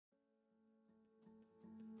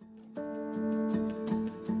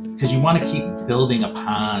because you want to keep building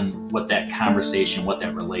upon what that conversation, what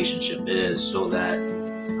that relationship is, so that,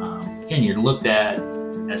 again, you're looked at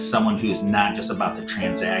as someone who's not just about the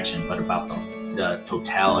transaction, but about the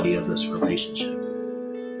totality of this relationship.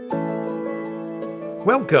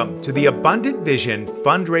 Welcome to the Abundant Vision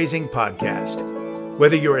Fundraising Podcast.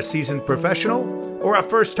 Whether you're a seasoned professional or a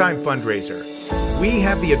first-time fundraiser, we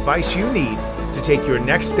have the advice you need to take your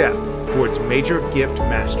next step towards major gift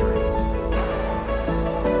mastery.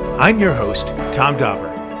 I'm your host, Tom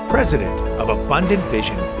Dauber, President of Abundant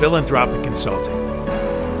Vision Philanthropic Consulting.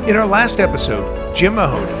 In our last episode, Jim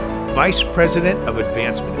Mahony, Vice President of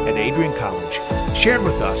Advancement at Adrian College, shared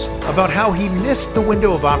with us about how he missed the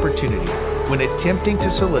window of opportunity when attempting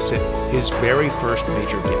to solicit his very first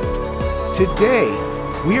major gift. Today,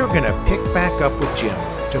 we are going to pick back up with Jim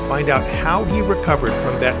to find out how he recovered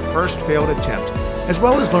from that first failed attempt, as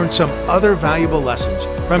well as learn some other valuable lessons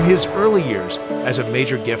from his early years as a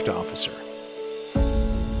major gift officer.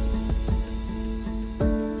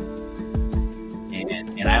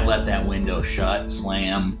 And I let that window shut,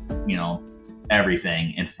 slam,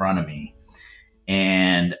 everything in front of me.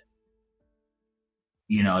 And,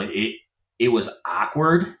 it was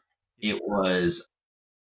awkward. It was,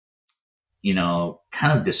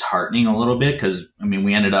 kind of disheartening a little bit because,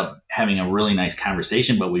 we ended up having a really nice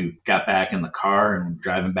conversation, but we got back in the car and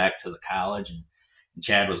driving back to the college. And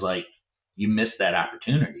Chad was like, you missed that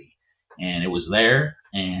opportunity. And it was there.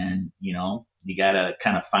 And, you got to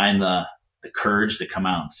kind of find the courage to come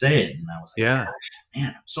out and say it. And I was like, yeah, gosh,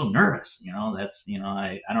 man, I'm so nervous. That's,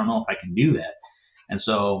 I don't know if I can do that. And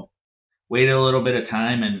so waited a little bit of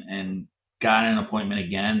time and got an appointment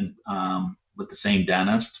again with the same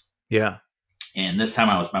dentist. Yeah. And this time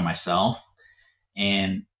I was by myself.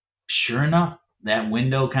 And sure enough, that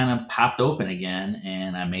window kind of popped open again,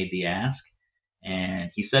 and I made the ask. And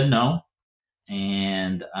he said no.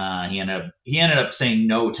 And he ended up saying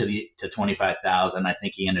no to 25,000. I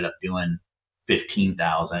think he ended up doing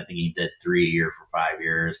 15,000. I think he did 3 a year for 5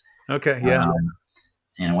 years. Okay. Yeah.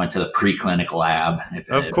 And went to the preclinical lab.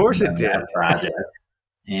 Of course it did. Project.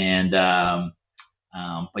 And,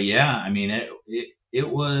 but yeah, it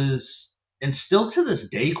was, and still to this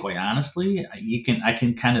day, quite honestly, I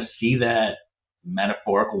can kind of see that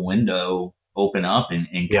metaphorical window open up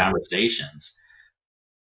in conversations.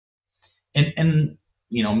 And, and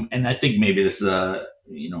I think maybe this is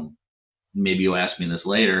maybe you'll ask me this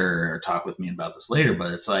later or talk with me about this later,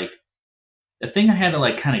 but it's like the thing I had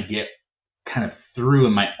to kind of get through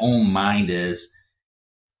in my own mind is,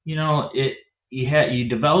 you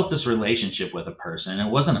develop this relationship with a person. It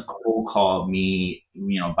wasn't a cold call of me,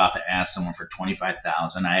 about to ask someone for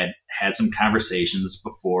 25,000. I had some conversations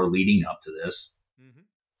before leading up to this. Mm-hmm.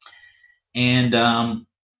 And,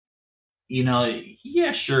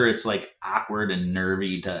 sure, it's like awkward and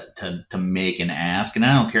nervy to make an ask. And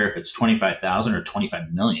I don't care if it's 25,000 or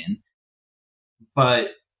 25 million,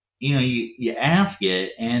 but, you ask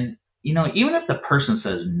it, and, even if the person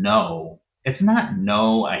says no, it's not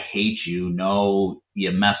no, I hate you, no,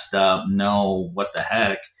 you messed up, no, what the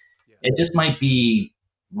heck. Yeah. It just might be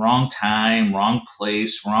wrong time, wrong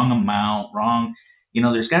place, wrong amount, wrong,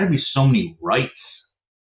 there's got to be so many rights,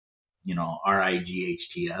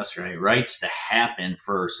 RIGHTS, right? Rights to happen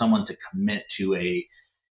for someone to commit to a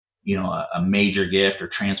major gift or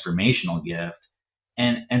transformational gift.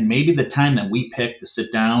 And maybe the time that we pick to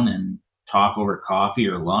sit down and talk over coffee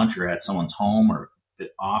or lunch or at someone's home or the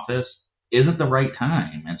office isn't the right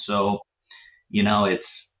time. And so,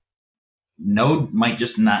 it's no might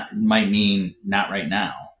mean not right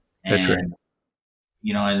now. That's right. And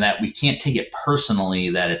that we can't take it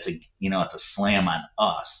personally that it's a slam on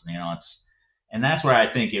us, and that's where I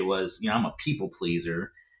think it was, I'm a people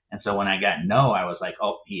pleaser. And so when I got no, I was like,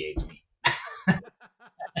 oh, he hates me.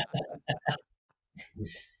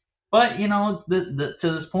 But, to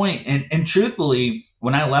this point, and truthfully,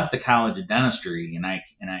 when I left the College of Dentistry and I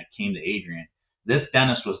came to Adrian, this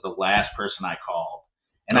dentist was the last person I called.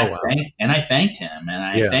 And I thanked him. And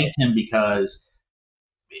I thanked him because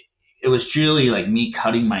it was truly like me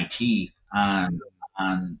cutting my teeth on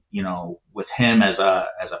with him as a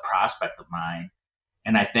prospect of mine.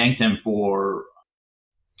 And I thanked him for,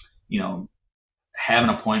 having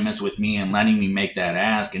appointments with me and letting me make that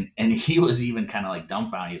ask. And he was even kind of like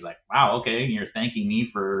dumbfounded. He's like, wow, okay, you're thanking me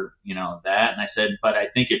for, that. And I said, but I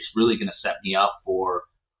think it's really going to set me up for,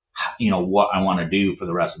 what I want to do for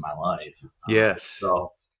the rest of my life. Yes.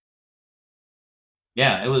 So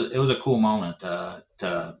yeah, it was a cool moment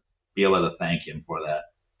to be able to thank him for that,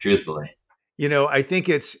 truthfully. I think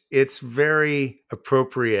it's very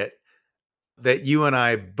appropriate that you and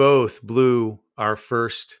I both blew our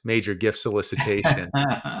first major gift solicitation.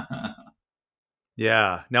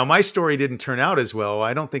 Yeah. Now my story didn't turn out as well.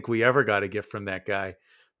 I don't think we ever got a gift from that guy,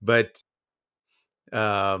 but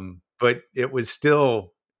but it was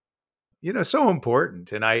still, so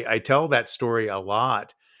important. And I tell that story a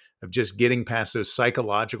lot of just getting past those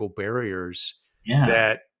psychological barriers Yeah,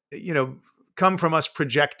 that, you know, come from us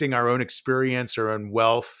projecting our own experience, our own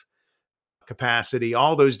wealth, capacity,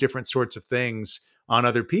 all those different sorts of things on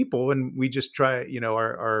other people. And we just try,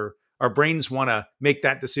 our brains want to make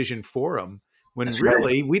that decision for them when that's right.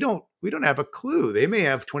 really we don't have a clue. They may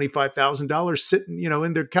have $25,000 sitting,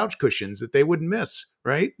 in their couch cushions that they wouldn't miss.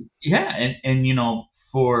 Right. Yeah, and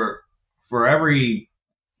for every,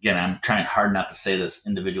 again, I'm trying hard not to say this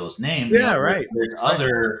individual's name. Yeah. Right. Right.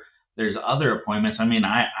 There's other appointments. I mean,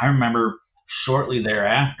 I remember shortly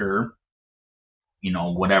thereafter,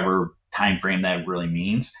 whatever time frame that really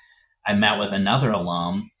means, I met with another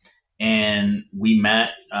alum, and we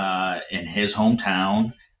met in his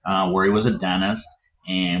hometown where he was a dentist,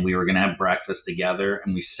 and we were going to have breakfast together,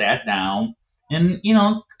 and we sat down and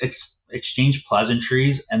exchanged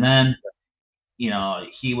pleasantries, and then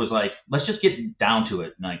he was like, let's just get down to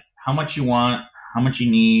it, like how much you want, how much you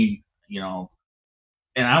need,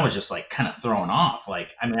 and I was just like kind of thrown off.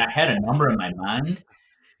 Like, I mean, I had a number in my mind,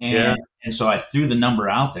 Yeah. and so I threw the number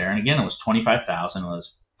out there, and again, it was 25,000. It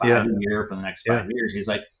was five Yeah. a year for the next Yeah. 5 years. He's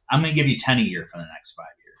like, I'm going to give you 10 a year for the next 5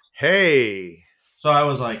 years. Hey. So I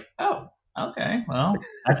was like, oh, okay, well,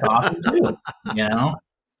 that's awesome too, you know.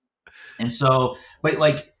 And so, but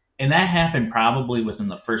like, and that happened probably within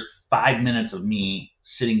the first 5 minutes of me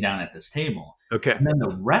sitting down at this table. Okay. And then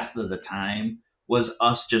the rest of the time was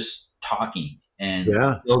us just talking and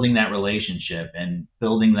Yeah. building that relationship and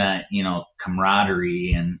building that,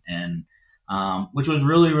 camaraderie and which was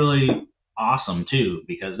really, really awesome too,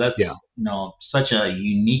 because Yeah. that's, such a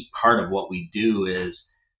unique part of what we do is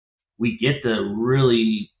we get to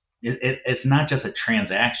really, it's not just a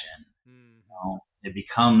transaction. It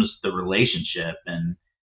becomes the relationship, and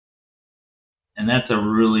that's a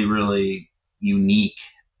really, really unique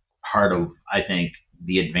part of, I think,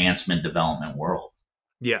 the advancement development world.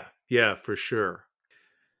 Yeah. Yeah, for sure.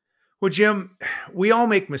 Well, Jim, we all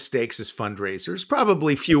make mistakes as fundraisers.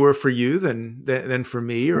 Probably fewer for you than for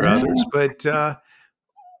me or others. Yeah. But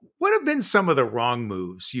what have been some of the wrong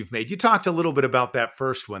moves you've made? You talked a little bit about that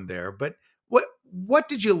first one there, but what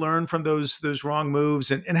did you learn from those wrong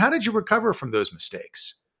moves, and how did you recover from those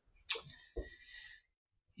mistakes?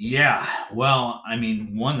 Yeah. Well, I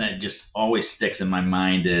mean, one that just always sticks in my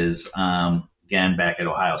mind is, again, back at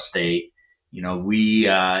Ohio State.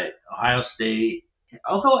 Ohio State,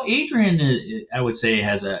 although Adrian, I would say,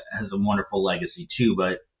 has a wonderful legacy too,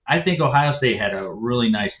 but I think Ohio State had a really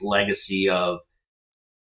nice legacy of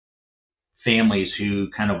families who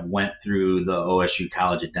kind of went through the OSU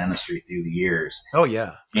College of Dentistry through the years, Oh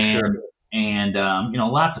yeah, for and sure.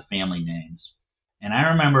 lots of family names. And I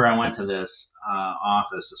remember I went to this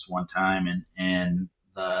office this one time, and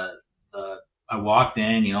the I walked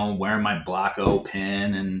in, wearing my Block O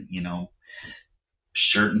pin and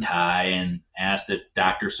shirt and tie, and asked if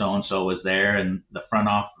Doctor So and So was there, and the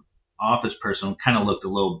office person kind of looked a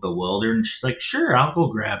little bewildered, and she's like, "Sure, I'll go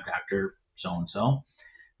grab Doctor So and So."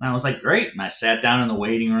 And I was like, great. And I sat down in the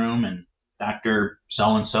waiting room, and Dr.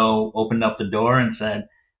 So and so opened up the door and said,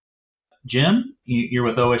 Jim, you're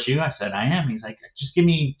with OSU? I said, I am. He's like, just give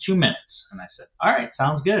me 2 minutes. And I said, all right,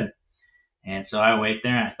 sounds good. And so I wait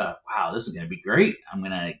there, and I thought, wow, this is going to be great. I'm going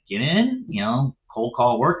to get in, cold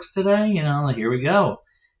call works today, like, here we go.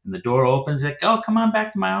 And the door opens, like, oh, come on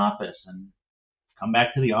back to my office. And come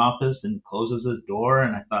back to the office and closes his door.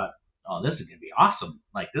 And I thought, oh, this is going to be awesome.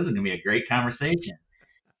 Like, this is going to be a great conversation.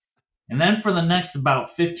 And then for the next about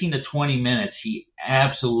 15 to 20 minutes, he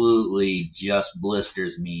absolutely just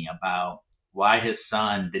blisters me about why his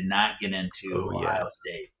son did not get into Oh yeah. Ohio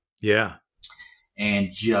State, Yeah.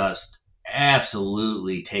 and just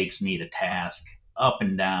absolutely takes me to task up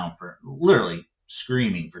and down for literally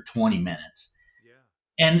screaming for 20 minutes.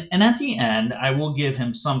 Yeah. And at the end, I will give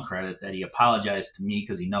him some credit that he apologized to me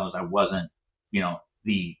because he knows I wasn't,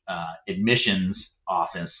 the admissions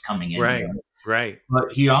office coming in here. Right. Right.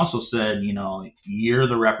 But he also said, you're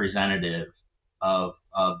the representative of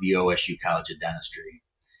the OSU College of Dentistry.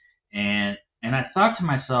 And I thought to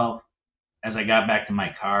myself as I got back to my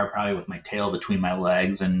car, probably with my tail between my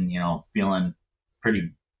legs and, feeling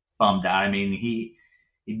pretty bummed out. I mean, he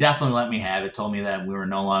definitely let me have it, told me that we were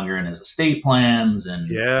no longer in his estate plans, and,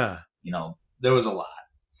 Yeah. there was a lot.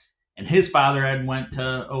 And his father had went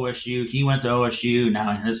to OSU. He went to OSU.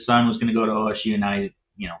 Now his son was going to go to OSU. Now,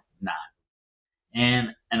 not.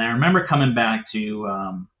 And I remember coming back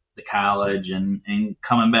to the college, and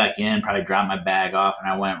coming back in, probably dropped my bag off, and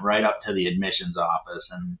I went right up to the admissions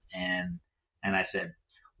office, and I said,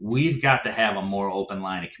 we've got to have a more open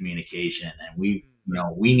line of communication, and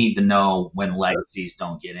we need to know when legacies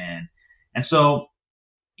don't get in. And so,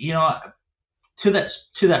 you know, to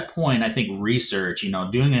that point, I think research,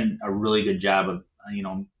 doing a really good job of,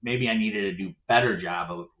 maybe I needed to do better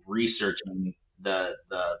job of researching the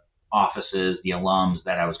offices, the alums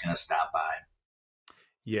that I was going to stop by.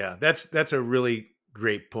 Yeah, that's a really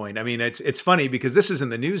great point. I mean, it's funny because this is in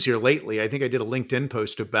the news here lately. I think I did a LinkedIn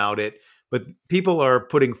post about it, but people are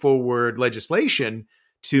putting forward legislation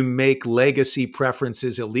to make legacy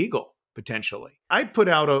preferences illegal potentially. I put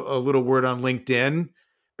out a little word on LinkedIn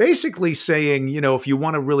basically saying, if you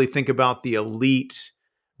want to really think about the elite,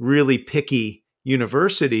 really picky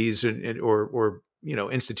universities or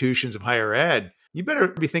institutions of higher ed, you better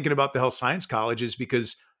be thinking about the health science colleges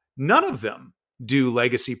because none of them do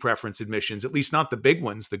legacy preference admissions, at least not the big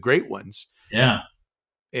ones, the great ones, Yeah,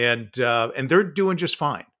 and they're doing just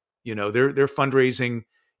fine. They're fundraising.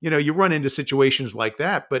 You run into situations like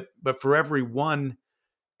that, but for every one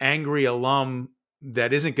angry alum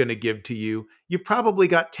that isn't going to give to you, you've probably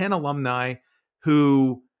got 10 alumni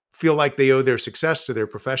who feel like they owe their success to their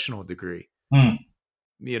professional degree. hmm.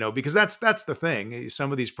 Because that's the thing.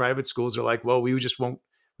 Some of these private schools are like, well, we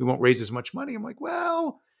won't raise as much money. I'm like,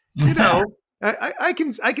 well, you know, I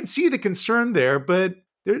can see the concern there, but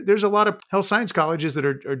there's a lot of health science colleges that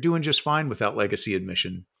are doing just fine without legacy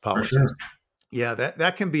admission For policies. sure. Yeah,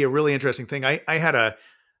 that can be a really interesting thing. I had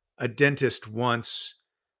a dentist once,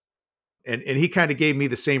 and he kind of gave me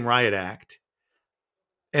the same riot act,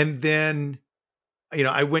 and then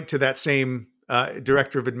I went to that same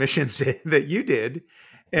director of admissions that you did,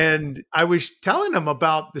 and I was telling him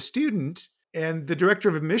about the student, and the director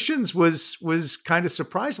of admissions was kind of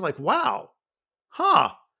surprised, like, "Wow,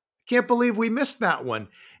 huh? Can't believe we missed that one."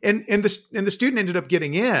 And the student ended up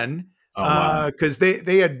getting in Oh wow. because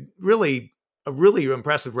they had a really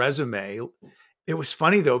impressive resume. It was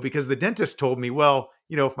funny though because the dentist told me, "Well,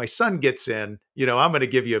 if my son gets in, I'm going to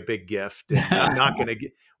give you a big gift, and I'm not going to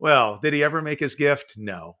get." Well, did he ever make his gift?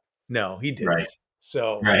 No, no, he Right. didn't.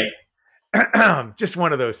 So, Right. just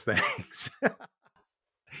one of those things.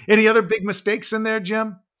 Any other big mistakes in there,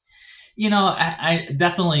 Jim? I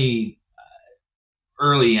definitely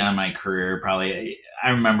early on my career, probably I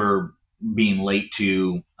remember being late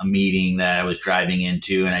to a meeting that I was driving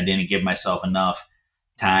into, and I didn't give myself enough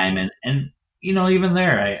time. And even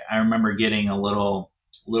there, I remember getting a little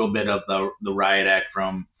bit of the riot act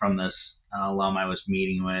from this alum I was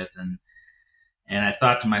meeting with, and I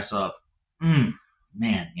thought to myself, man,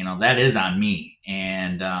 that is on me.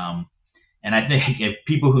 And I think if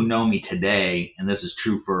people who know me today, and this is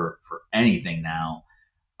true for anything now,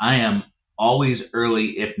 I am always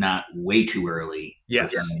early, if not way too early for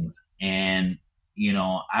Yes. things. And,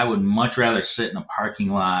 I would much rather sit in a parking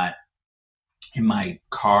lot in my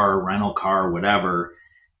car, rental car, whatever,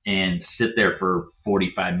 and sit there for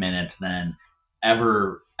 45 minutes than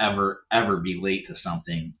ever, ever, ever be late to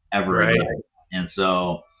something ever Right. again. And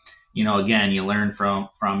so, again, you learn from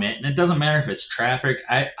it. And it doesn't matter if it's traffic.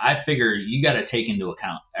 I figure you got to take into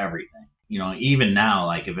account everything. Even now,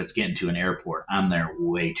 like if it's getting to an airport, I'm there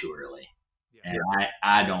way too early. And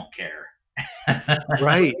I don't care.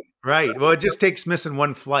 Right, right. Well, it just takes missing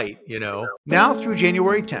one flight. Now through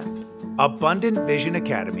January 10th, Abundant Vision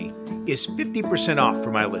Academy is 50% off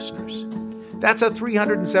for my listeners. That's a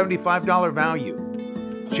 $375 value.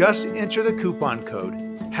 Just enter the coupon code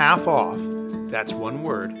half off, that's one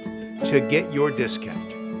word, to get your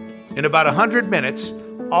discount. In about 100 minutes,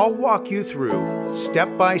 I'll walk you through,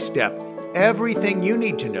 step by step, everything you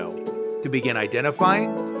need to know to begin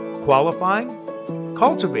identifying, qualifying,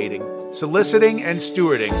 cultivating, soliciting, and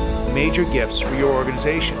stewarding major gifts for your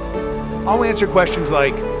organization. I'll answer questions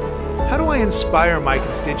like, how do I inspire my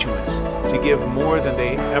constituents to give more than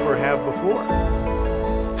they ever have before?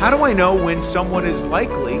 How do I know when someone is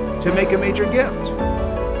likely to make a major gift?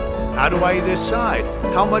 How do I decide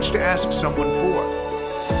how much to ask someone for?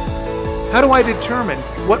 How do I determine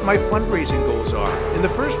what my fundraising goals are in the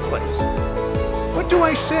first place? What do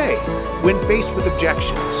I say when faced with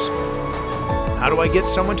objections? How do I get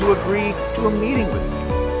someone to agree to a meeting with me?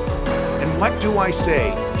 And what do I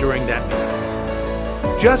say during that meeting?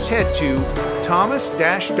 Just head to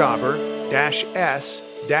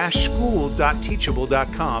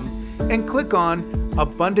thomas-dauber-s-school.teachable.com and click on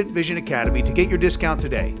Abundant Vision Academy to get your discount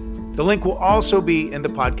today. The link will also be in the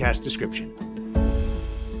podcast description.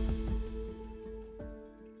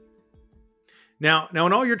 Now in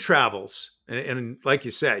all your travels, and like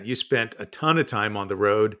you said, you spent a ton of time on the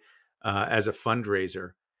road as a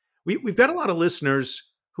fundraiser. We've got a lot of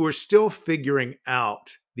listeners who are still figuring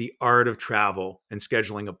out the art of travel and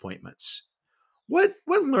scheduling appointments. What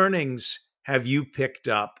learnings have you picked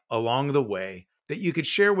up along the way that you could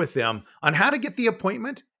share with them on how to get the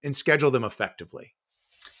appointment and schedule them effectively?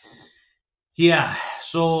 Yeah.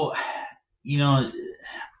 So, you know,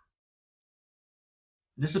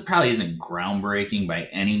 this is probably isn't groundbreaking by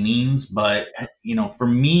any means, but for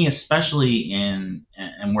me, especially in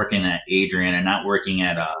and working at Adrian and not working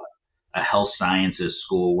at a health sciences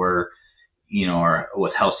school where or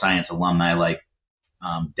with health science alumni like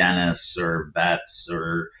dentists or vets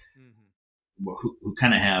or Mhm. who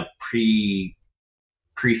kind of have pre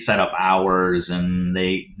set up hours and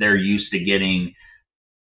they're used to getting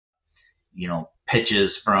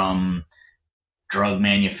pitches from drug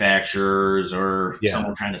manufacturers or Yeah.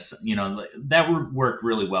 someone trying to that would work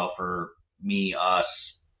really well for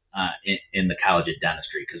us in the college of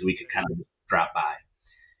dentistry because we could kind of just drop by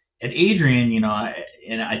at Adrian,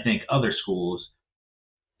 and I think other schools.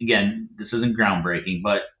 Again, this isn't groundbreaking,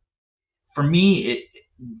 but for me,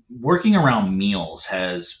 working around meals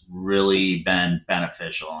has really been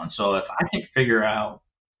beneficial. And so if I can figure out,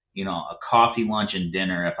 a coffee, lunch, and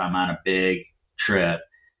dinner if I'm on a big trip,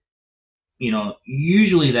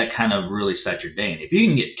 usually that kind of really sets your day. And if you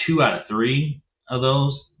can get 2 out of 3 of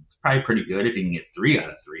those, it's probably pretty good. If you can get 3 out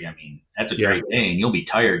of 3, I mean, that's a Yeah. great day, and you'll be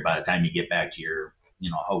tired by the time you get back to your,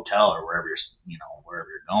 hotel or wherever wherever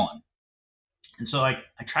you're going. And so I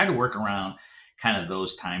try to work around kind of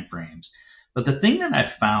those time frames. But the thing that I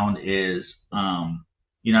found is, I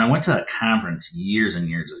went to a conference years and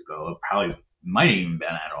years ago. It probably might have even been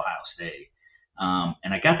at Ohio State.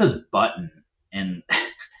 And I got this button, and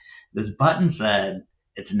this button said,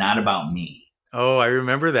 "It's not about me." Oh, I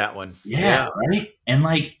remember that one. Yeah, Yeah. right. And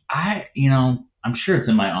like I'm sure it's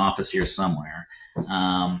in my office here somewhere.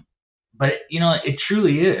 But it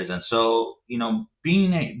truly is. And so,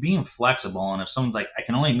 being flexible, and if someone's like, I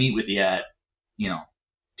can only meet with you at, you know,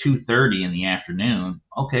 2:30 in the afternoon,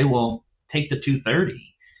 okay, well, take the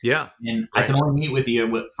 2:30. Yeah. And I Right. can only meet with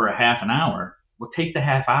you for a half an hour. Well, take the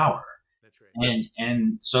half hour. That's right.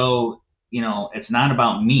 And so, it's not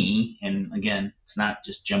about me. And again, it's not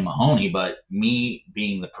just Jim Mahoney, but me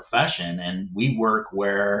being the profession. And we work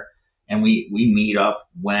where, and we meet up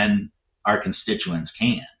when our constituents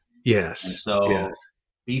can. And Yes. so Yes.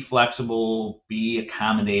 be flexible, be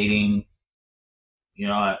accommodating.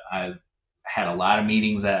 I've had a lot of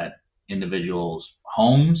meetings at individuals'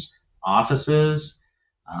 homes, offices,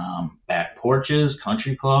 back porches,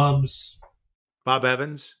 country clubs. Bob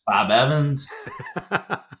Evans. Bob Evans,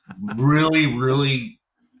 really, really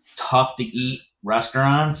tough to eat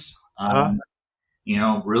restaurants. uh,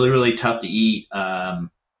 Really, really tough to eat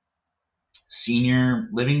senior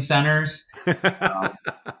living centers. Um,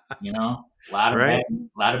 a right.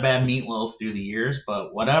 lot of bad meatloaf through the years,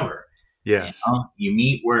 but whatever. Yes. You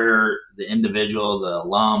meet where the individual, the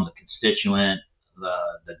alum, the constituent,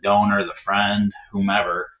 the donor, the friend,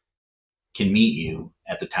 whomever can meet you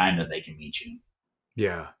at the time that they can meet you.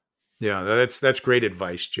 Yeah. Yeah. That's great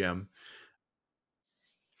advice, Jim.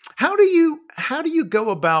 How do you go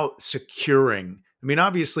about securing? I mean,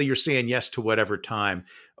 obviously you're saying yes to whatever time,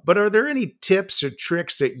 but are there any tips or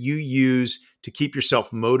tricks that you use to keep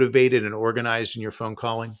yourself motivated and organized in your phone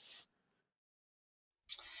calling?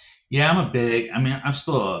 Yeah, I'm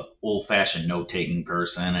still a old fashioned note taking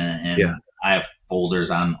person, Yeah. and I have folders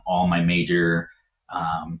on all my major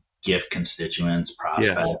gift constituents,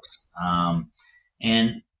 Yes. prospects,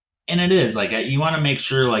 and it is like you want to make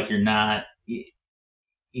sure like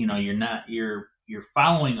you're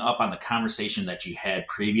following up on the conversation that you had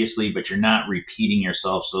previously, but you're not repeating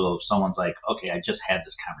yourself. So if someone's like, okay, I just had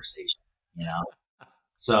this conversation, you know,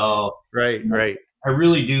 so Right. Right. I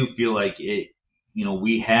really do feel like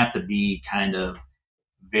we have to be kind of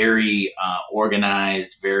very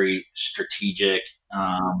organized, very strategic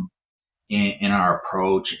in our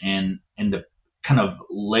approach, and to kind of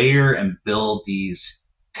layer and build these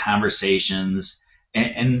conversations.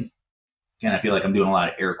 And again, I feel like I'm doing a lot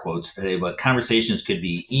of air quotes today, but conversations could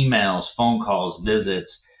be emails, phone calls,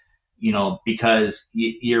 visits. Because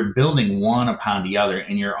you're building one upon the other,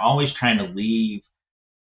 and you're always trying to leave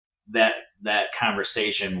that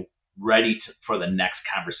conversation ready for the next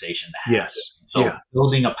conversation to happen. Yes. So Yeah.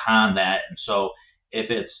 building upon that, and so if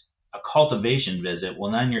it's a cultivation visit,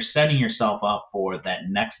 well, then you're setting yourself up for that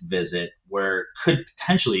next visit where it could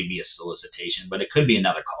potentially be a solicitation, but it could be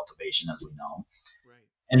another cultivation, as we know.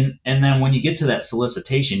 Right. And then when you get to that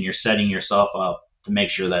solicitation, you're setting yourself up to make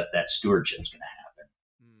sure that that stewardship is going to happen.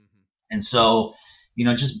 Mhm. And so,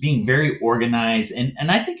 just being very organized. And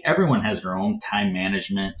I think everyone has their own time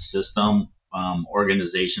management system.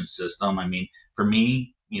 organization system. I mean, for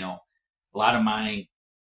me, a lot of my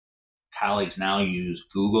colleagues now use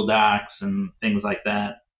Google Docs and things like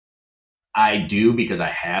that. I do because I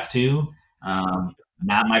have to.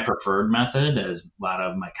 Not my preferred method, as a lot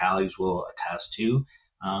of my colleagues will attest to.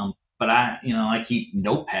 But I keep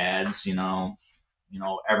notepads,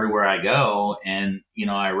 everywhere I go, and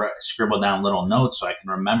I scribble down little notes so I can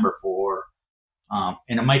remember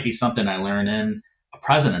and it might be something I learn in a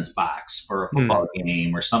president's box for a football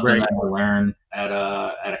game, or something Right. that I learn at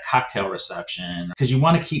a cocktail reception, because you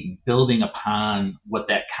want to keep building upon what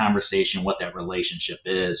that conversation, what that relationship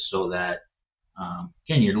is, so that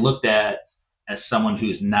again, you're looked at as someone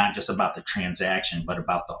who's not just about the transaction, but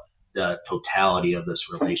about the totality of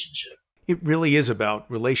this relationship. It really is about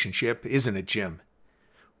relationship, isn't it, Jim?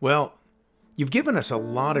 Well, you've given us a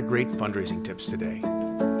lot of great fundraising tips today.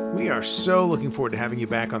 We are so looking forward to having you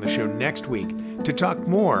back on the show next week to talk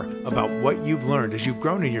more about what you've learned as you've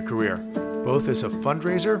grown in your career, both as a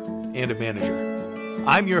fundraiser and a manager.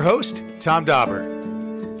 I'm your host, Tom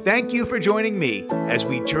Dauber. Thank you for joining me as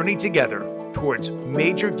we journey together towards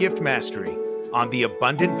major gift mastery on the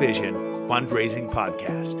Abundant Vision Fundraising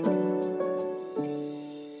Podcast.